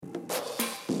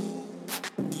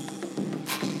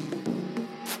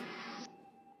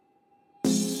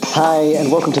Hey, and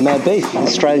welcome to Mad Beef,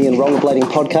 Australian rollerblading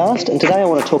podcast. And today I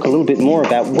want to talk a little bit more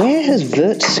about where has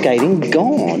vert skating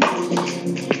gone?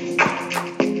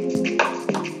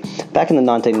 Back in the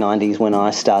 1990s when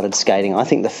I started skating, I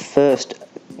think the first,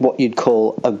 what you'd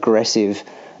call aggressive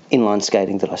inline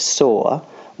skating that I saw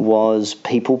was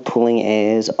people pulling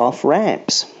airs off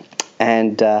ramps.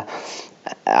 And the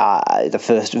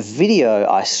first video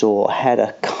I saw had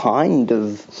a kind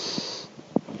of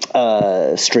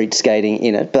street skating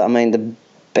in it, but I mean the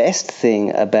best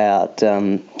thing about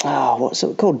what's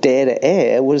it called, Dare to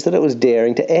Air, was that it was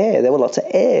daring to air. There were lots of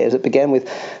airs. It began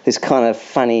with this kind of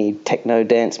funny techno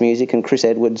dance music and Chris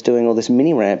Edwards doing all this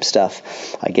mini ramp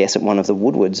stuff, I guess at one of the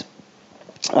Woodwards,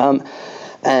 and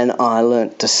I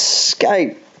learnt to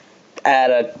skate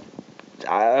at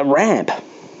a ramp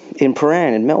in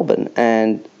Prahran in Melbourne,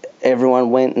 and everyone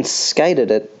went and skated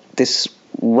at this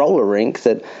roller rink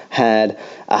that had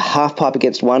a half pipe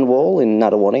against one wall in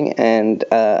Nuttawading and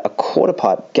a quarter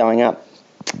pipe going up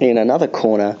in another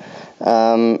corner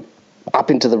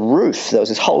up into the roof. There was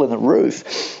this hole in the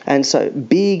roof, and so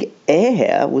big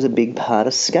air was a big part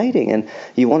of skating. And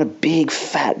you want a big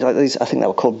fat, like these, I think they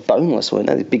were called boneless, weren't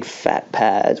they? These big fat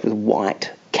pads with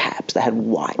white caps. They had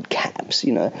white caps.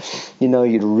 You know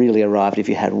you'd really arrived if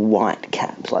you had white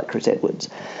caps like Chris Edwards.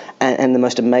 And the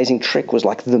most amazing trick was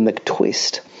like the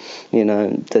McTwist,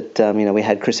 that we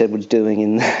had Chris Edwards doing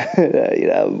in,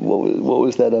 what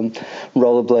was that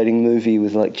rollerblading movie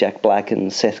with like Jack Black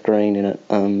and Seth Green in it?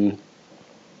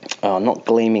 Not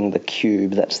Gleaming the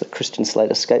Cube. That's the Christian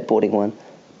Slater skateboarding one,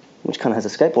 which kind of has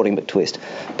a skateboarding McTwist.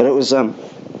 But it was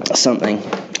something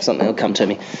will come to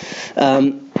me.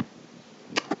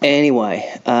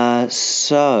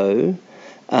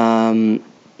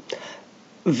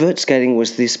 Vert skating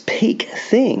was this peak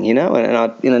thing, and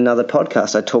in another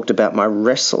podcast I talked about my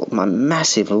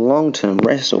massive long-term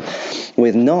wrestle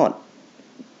with not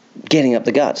getting up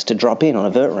the guts to drop in on a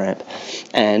vert ramp,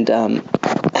 and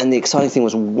the exciting thing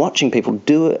was watching people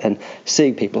do it and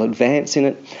seeing people advance in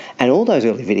it, and all those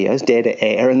early videos, Dare to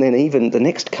Air, and then even the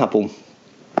next couple,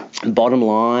 Bottom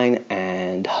Line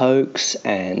and Hoax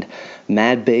and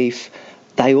Mad Beef,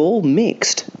 they all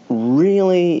mixed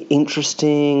really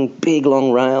interesting big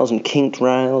long rails and kinked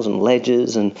rails and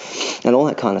ledges and all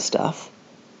that kind of stuff,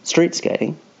 street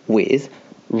skating, with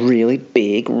really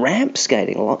big ramp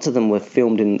skating. Lots of them were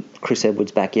filmed in Chris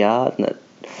Edwards' backyard and at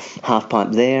half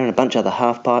pipe there and a bunch of other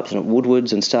half pipes and at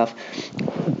Woodwards and stuff.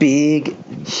 Big,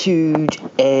 huge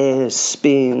air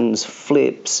spins,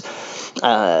 flips,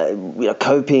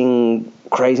 coping,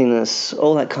 craziness,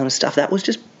 all that kind of stuff. That was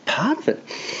just part of it.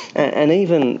 And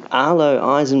even Arlo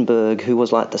Eisenberg, who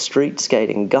was like the street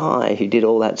skating guy, who did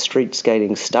all that street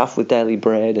skating stuff with Daily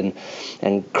Bread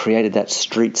and created that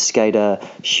street skater,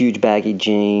 huge baggy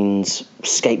jeans,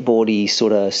 skateboardy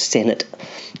sort of Senate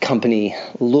company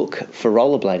look for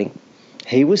rollerblading,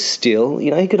 he was still,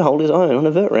 he could hold his own on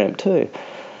a vert ramp too.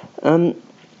 But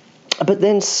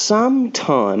then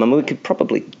sometime, we could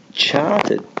probably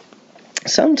chart it,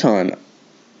 sometime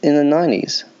in the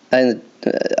 90s, and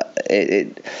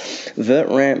vert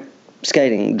ramp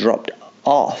skating dropped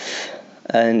off,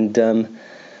 and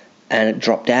it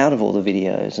dropped out of all the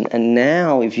videos. And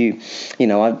now, if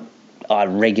I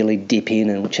regularly dip in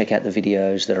and check out the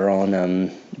videos that are on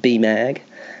BMag.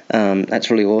 That's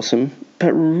really awesome.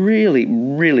 But really,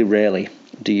 really rarely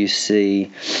do you see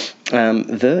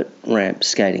vert ramp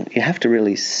skating. You have to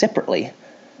really separately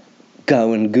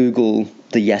go and Google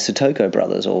the Yasutoko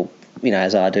brothers, or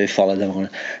as I do, follow them on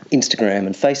Instagram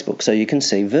and Facebook, so you can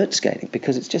see vert skating,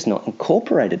 because it's just not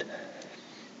incorporated.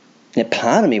 Now,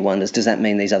 part of me wonders, does that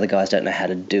mean these other guys don't know how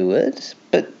to do it?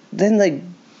 But then they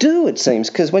do, it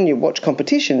seems, because when you watch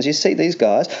competitions, you see these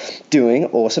guys doing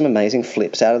awesome, amazing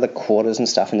flips out of the quarters and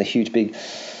stuff in the huge, big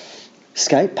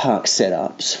skate park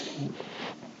setups.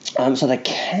 So they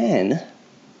can...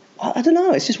 I don't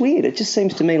know, it's just weird. It just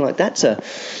seems to me like that's a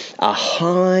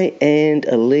high-end,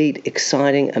 elite,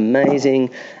 exciting, amazing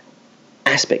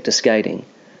aspect of skating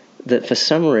that for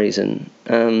some reason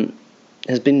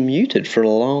has been muted for a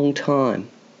long time.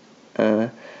 I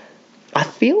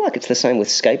feel like it's the same with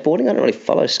skateboarding. I don't really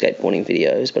follow skateboarding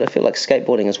videos, but I feel like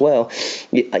skateboarding as well,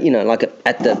 like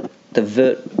at the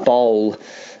Vert Bowl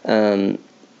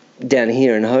down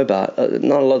here in Hobart,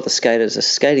 not a lot of the skaters are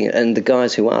skating it, and the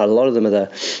guys who are, a lot of them are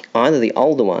either the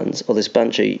older ones or this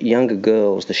bunch of younger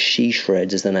girls. The She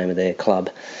Shreds is the name of their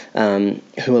club, who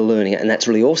are learning it, and that's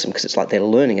really awesome, because it's like they're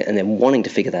learning it and they're wanting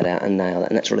to figure that out and nail it,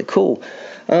 and that's really cool.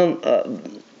 So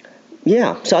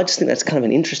I just think that's kind of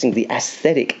an interesting, the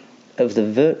aesthetic of the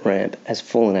vert ramp has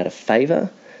fallen out of favour.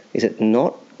 Is it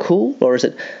not cool, or is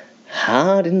it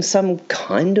hard in some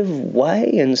kind of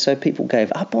way, and so people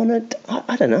gave up on it.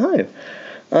 I don't know.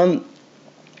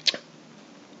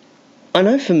 I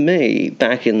know for me,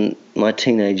 back in my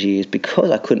teenage years,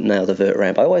 because I couldn't nail the vert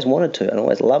ramp, I always wanted to and I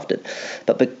always loved it,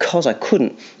 but because I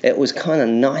couldn't, it was kind of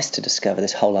nice to discover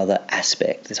this whole other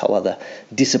aspect, this whole other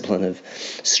discipline of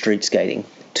street skating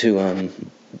to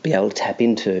be able to tap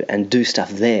into and do stuff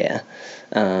there.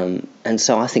 And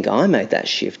so I think I made that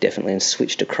shift definitely and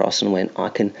switched across and went, I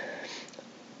can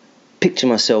picture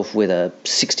myself with a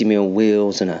 60mm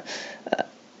wheels and a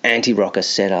anti-rocker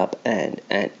setup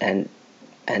and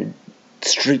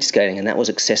street skating, and that was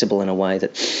accessible in a way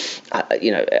that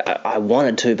I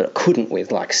wanted to, but I couldn't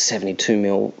with like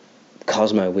 72mm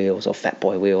Cosmo wheels or Fat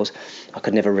Boy wheels. I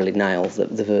could never really nail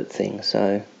the vert thing.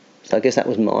 So I guess that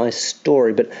was my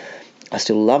story, but I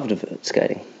still loved vert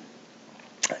skating.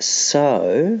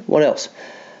 So what else?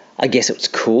 I guess it was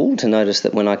cool to notice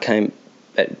that when I came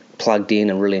plugged in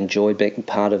and really enjoyed being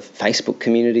part of Facebook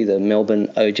community, the Melbourne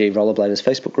OG Rollerbladers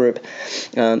Facebook group,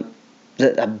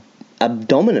 that a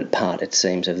dominant part, it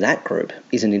seems, of that group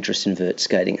is an interest in vert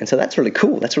skating. And so that's really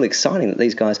cool. That's really exciting that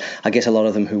these guys, I guess a lot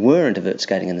of them who were into vert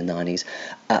skating in the 90s,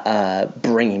 are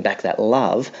bringing back that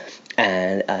love.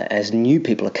 And as new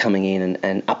people are coming in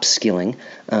and upskilling,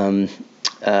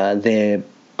 they're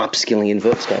upskilling in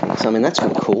vert skating. So, I mean, that's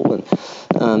really cool. And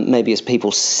maybe as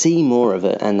people see more of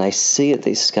it and they see at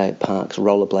these skate parks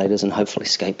rollerbladers and hopefully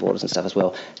skateboarders and stuff as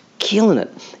well, killing it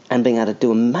and being able to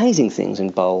do amazing things in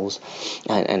bowls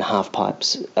and half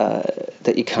pipes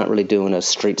that you can't really do in a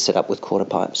street setup with quarter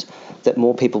pipes, that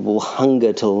more people will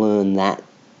hunger to learn that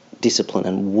discipline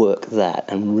and work that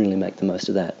and really make the most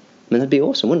of that. I mean, that'd be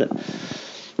awesome, wouldn't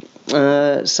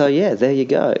it? So yeah, there you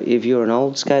go. If you're an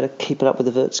old skater, keep it up with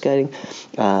the vert skating.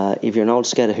 If you're an old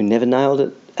skater who never nailed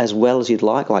it as well as you'd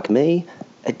like me,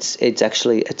 it's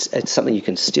something you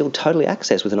can still totally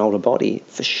access with an older body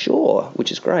for sure,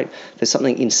 which is great. There's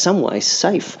something in some way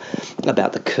safe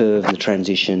about the curve and the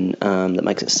transition that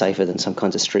makes it safer than some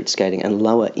kinds of street skating and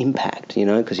lower impact,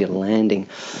 because you're landing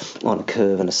on a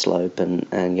curve and a slope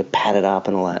and you're padded up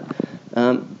and all that.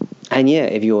 And yeah,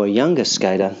 if you're a younger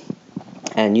skater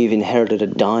and you've inherited a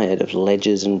diet of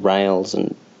ledges and rails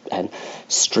and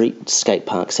street skate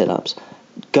park setups,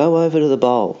 go over to the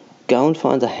bowl. Go and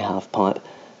find a half pipe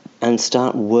and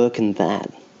start working that.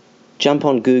 Jump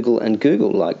on Google and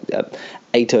Google like Eito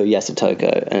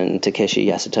Yasutoko and Takeshi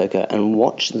Yasutoko and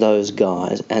watch those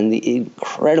guys and the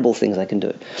incredible things they can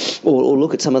do. Or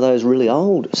look at some of those really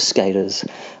old skaters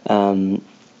like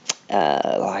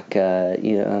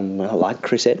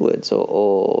Chris Edwards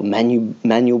or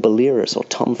Manuel Baliris or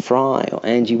Tom Fry or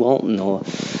Angie Walton or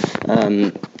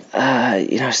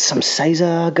some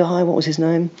Cesar guy. What was his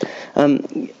name? Who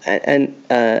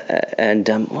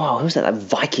was that? A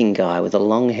Viking guy with the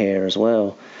long hair as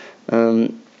well.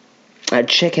 I'd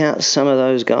check out some of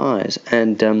those guys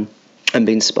and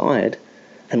be inspired.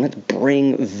 And let's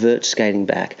bring vert skating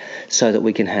back so that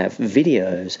we can have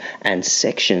videos and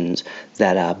sections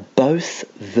that are both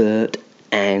vert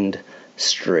and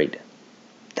street.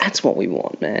 That's what we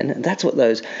want, man. That's what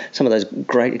some of those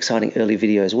great, exciting early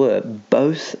videos were.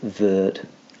 Both vert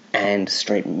and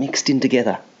street mixed in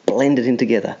together, blended in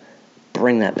together.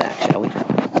 Bring that back, shall we?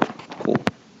 Cool.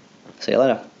 See you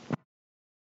later.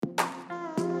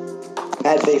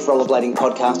 Ad Beef Rollerblading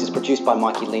Podcast is produced by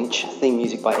Mikey Lynch, theme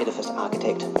music by Edifice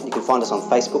Architect. You can find us on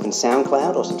Facebook and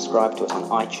SoundCloud or subscribe to us on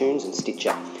iTunes and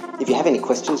Stitcher. If you have any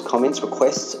questions, comments,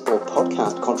 requests or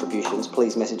podcast contributions,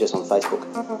 please message us on Facebook.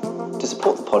 To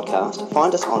support the podcast,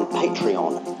 find us on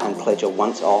Patreon and pledge a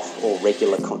once-off or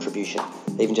regular contribution.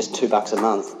 Even just $2 a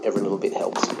month, every little bit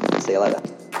helps. See you later.